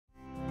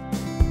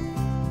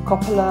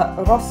Coppola,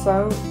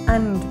 Rosso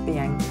and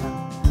Bianca.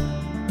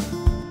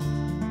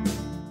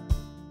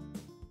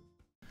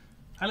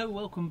 Hello,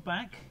 welcome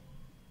back.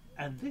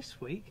 And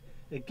this week,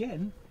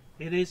 again,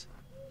 it is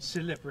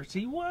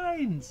Celebrity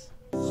Wines.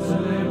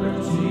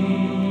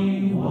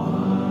 Celebrity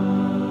Wine.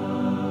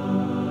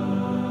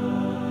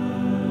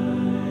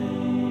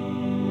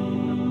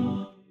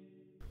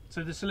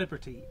 So the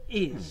celebrity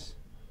is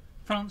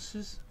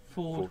Francis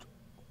Ford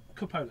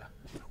Coppola.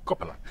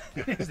 Coppola.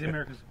 It's the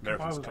Americans.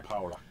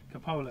 Coppola.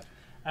 Coppola.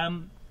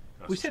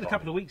 We said a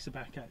couple of weeks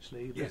back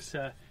actually that Yes.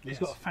 he's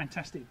got a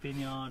fantastic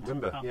vineyard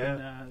up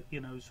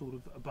in sort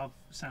of above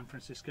San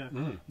Francisco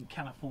in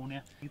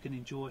California. You can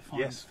enjoy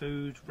fine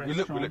food,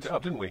 restaurants. We looked it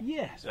up, didn't we?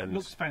 Yes, it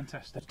looks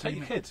fantastic. Take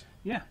your kids.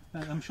 Yeah,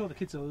 I'm sure the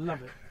kids will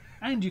love it.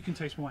 And you can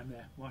taste wine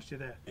there whilst you're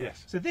there.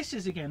 Yes. So this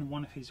is again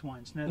one of his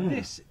wines. Now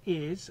this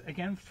is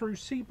again through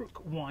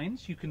Seabrook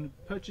Wines. You can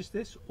purchase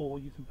this, or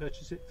you can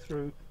purchase it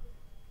through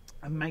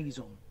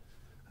Amazon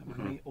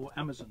or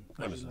Amazon.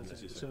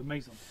 So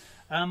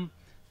Amazon.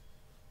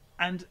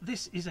 And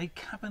this is a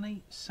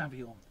Cabernet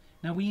Sauvignon.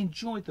 Now we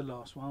enjoyed the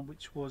last one,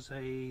 which was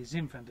a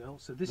Zinfandel.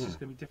 So this is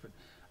going to be different.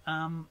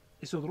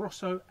 It's all the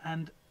Rosso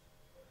and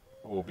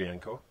or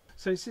Bianca.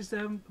 So it says,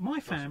 my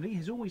family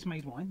has always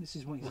made wine. This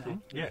is what he's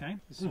saying. Yeah. Okay,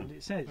 this is what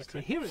it says. To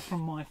hear it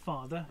from my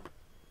father,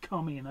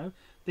 Carmino,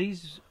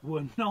 these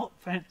were not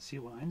fancy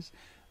wines.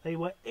 They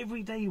were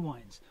everyday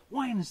wines.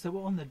 Wines that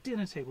were on the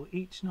dinner table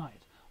each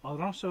night. Our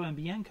Rosso and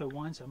Bianca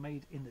wines are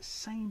made in the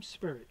same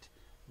spirit.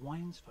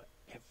 Wines for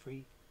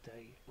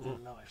everyday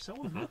life. So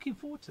I'm looking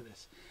forward to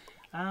this.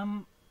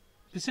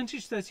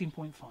 Percentage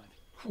 13.5.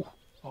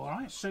 All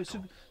right, so it's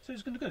going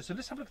to go. So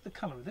let's have a look at the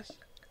colour of this.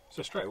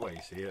 So straight away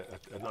you see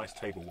a nice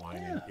table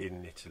wine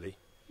in Italy,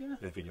 in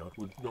a vineyard,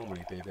 would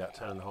normally be about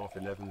 10.5,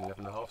 11,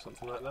 11.5,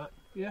 something like that.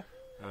 Yeah.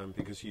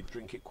 Because you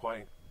drink it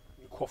quite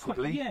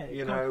quaffably,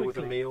 quite with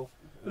a meal.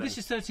 But this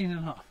is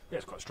 13.5. Yeah,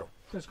 it's quite strong.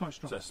 So it's quite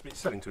strong. So it's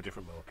selling to a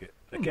different market.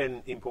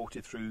 Again,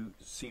 imported through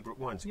Seabrook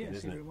Wines again,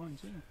 isn't Seabrook it?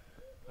 Wines, yeah.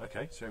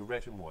 Okay, so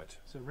red and white.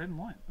 So red and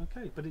white,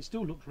 okay, but it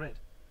still looks red.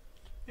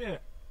 Yeah.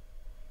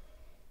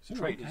 He's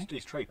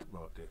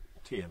trademarked it.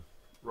 TM.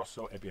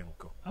 Rosso e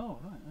Bianco. Oh,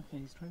 right, okay,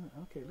 he's trademarked.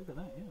 Okay, look at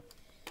that, yeah.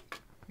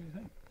 What do you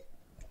think?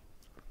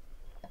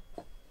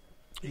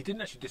 He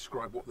didn't actually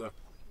describe what the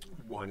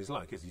wine is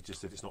like, he just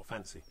said it's not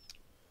fancy.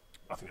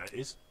 I think that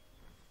is.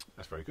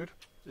 That's very good.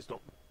 It's not.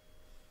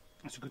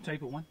 It's a good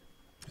table wine.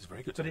 It's a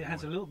very good but table it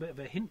has wine. a little bit of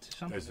a hint of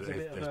something. There's a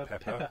bit of a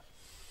pepper.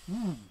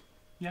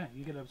 Yeah,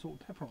 you get a sort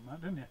of pepper on that,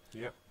 don't you?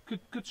 Yeah.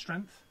 Good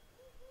strength.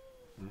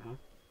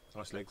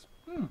 Nice legs.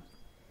 And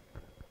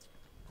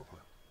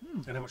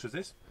how much was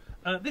this?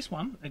 This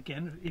one,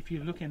 again, if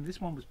you look in,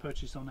 this one was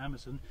purchased on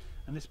Amazon,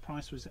 and this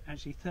price was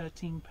actually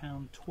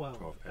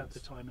 £13.12 at the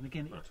time. And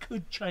again, it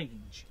could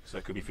change. So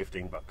it could be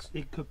 $15.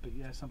 It could be,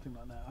 yeah, something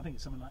like that. I think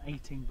it's something like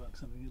 $18,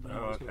 something.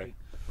 Oh, okay,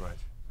 right.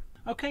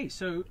 Okay,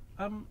 so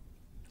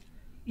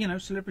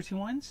Celebrity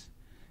Wines,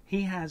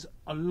 he has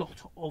a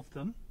lot of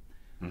them.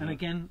 And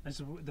again,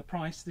 as the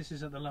price, this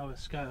is at the lower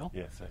scale.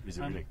 Yeah, is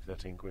it really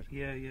 13 quid?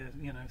 Yeah,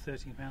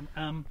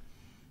 £13.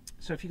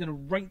 So if you're going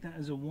to rate that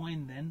as a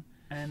wine, then,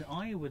 and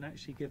I would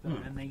actually give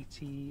that an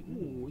 80.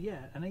 Oh,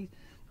 yeah,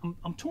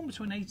 I'm torn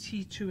between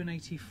 82 and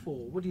 84.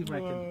 What do you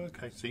reckon?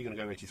 Okay, so you're going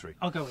to go 83.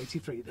 I'll go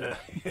 83 then.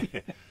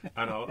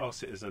 And I'll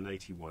sit as an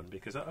 81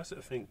 because I sort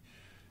of think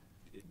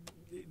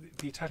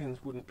the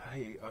Italians wouldn't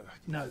pay.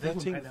 No, they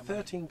wouldn't pay that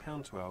much.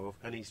 £13.12,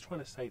 and he's trying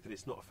to say that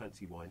it's not a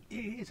fancy wine.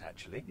 It is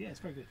actually. Yeah, it's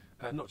very good.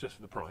 Not just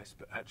for the price,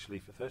 but actually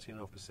for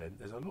 13.5%.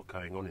 There's a lot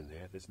going on in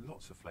there. There's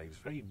lots of flavours,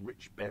 very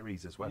rich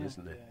berries as well,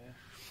 isn't there? Yeah.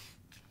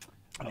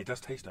 And it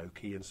does taste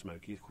oaky and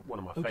smoky. One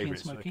of my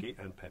favourites, smoky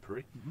and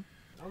peppery.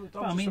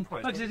 I mean,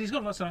 like I said, he's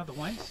got lots of other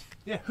wines.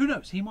 Yeah. Who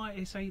knows? He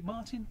might say,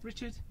 Martin,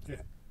 Richard. Yeah.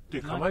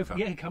 Do come over.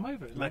 Yeah, come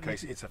over. In that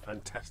case, it's a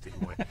fantastic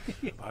wine.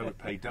 I would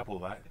pay double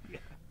that.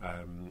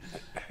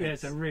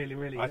 It's a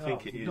really. I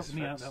think it is. Knocked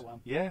me out that one.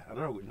 Yeah, I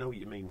know what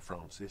you mean,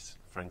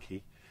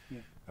 Frankie. Yeah.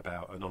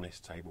 About an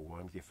honest table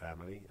wine with your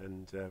family,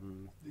 and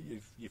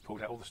you've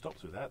pulled out all the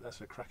stops with that.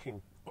 That's a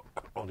cracking,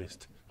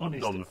 honest.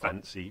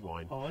 Non-fancy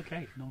wine. Oh,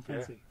 okay,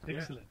 non-fancy. Yeah.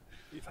 Excellent.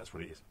 Yeah. If that's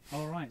what it is.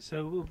 All right,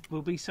 so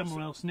we'll be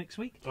somewhere else next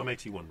week. I'm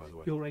 81, by the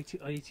way. You're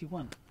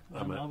 81.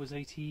 I was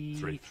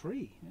 83.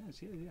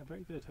 Yes, yeah,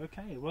 very good.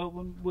 Okay, well,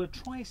 we'll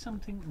try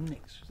something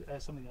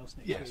something else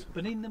next week.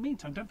 But in the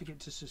meantime, don't forget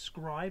to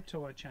subscribe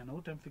to our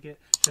channel. Don't forget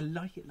to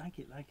like it,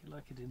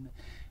 and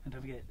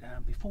don't forget,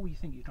 before you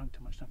think you drunk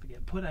too much, don't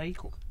forget, put a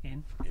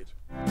in it.